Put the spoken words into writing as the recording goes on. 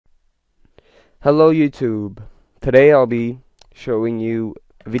Hello YouTube. Today I'll be showing you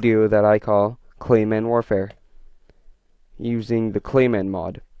a video that I call Clayman Warfare using the Clayman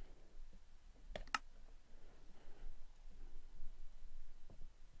mod.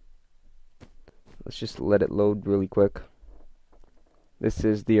 Let's just let it load really quick. This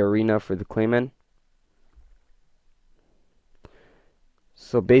is the arena for the Clayman.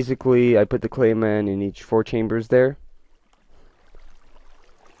 So basically I put the Clayman in each 4 chambers there.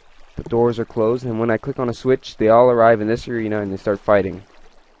 The doors are closed, and when I click on a switch they all arrive in this arena and they start fighting.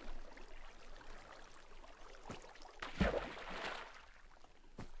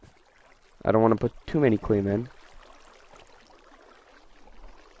 I don't want to put too many Claymen.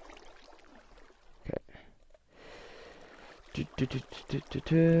 Okay.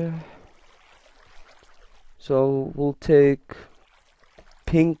 So we'll take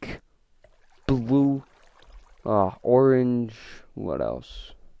pink, blue, orange, what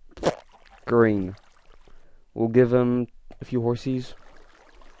else? Green. We'll give them a few horsies.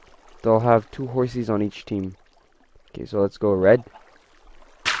 They'll have 2 horsies on each team. Okay, so let's go red.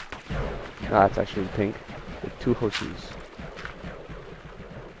 It's actually pink with 2 horsies.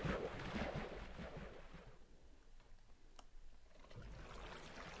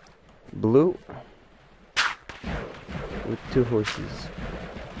 Blue with 2 horsies.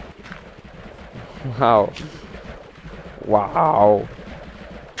 Wow. Wow.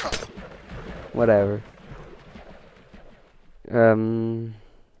 Whatever.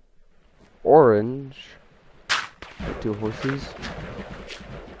 Orange with 2 horsies.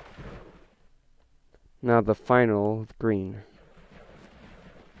 Now the final with green.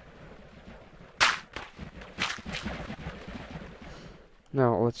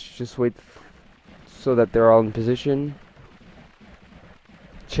 Now let's just wait so that they're all in position.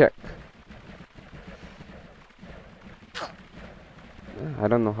 Check. I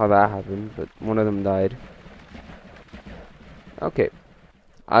don't know how that happened, but one of them died. Okay.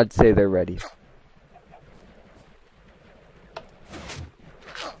 I'd say they're ready.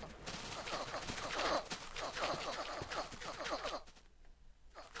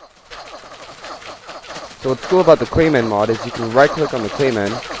 So what's cool about the Clayman mod is you can right click on the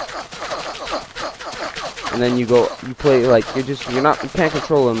Clayman and then you play like you can't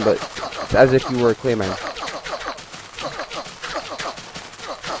control him, but it's as if you were a Clayman.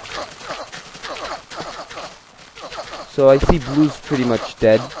 So I see blue's pretty much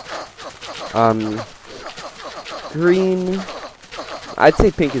dead. Green, I'd say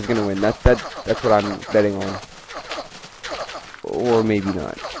pink is gonna win. That's what I'm betting on. Or maybe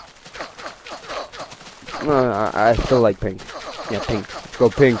not. I still like pink. Yeah, pink. Let's go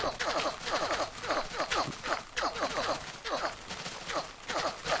pink.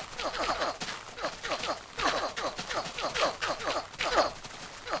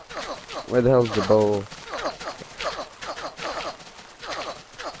 Where the hell's the bow?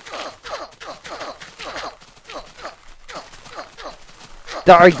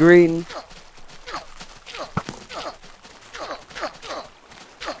 Die, green!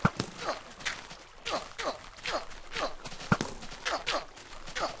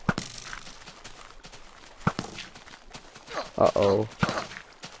 Uh-oh.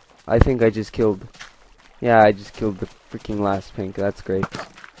 I think I just killed... Yeah, I just killed the freaking last pink. That's great.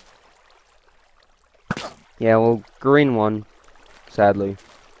 Yeah, well, green won. Sadly.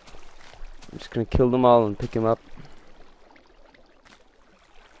 I'm just gonna kill them all and pick him up.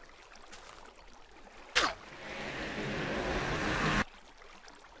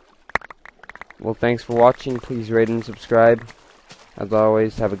 Well, thanks for watching. Please rate and subscribe. As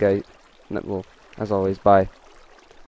always, have a guy... Well, as always, bye.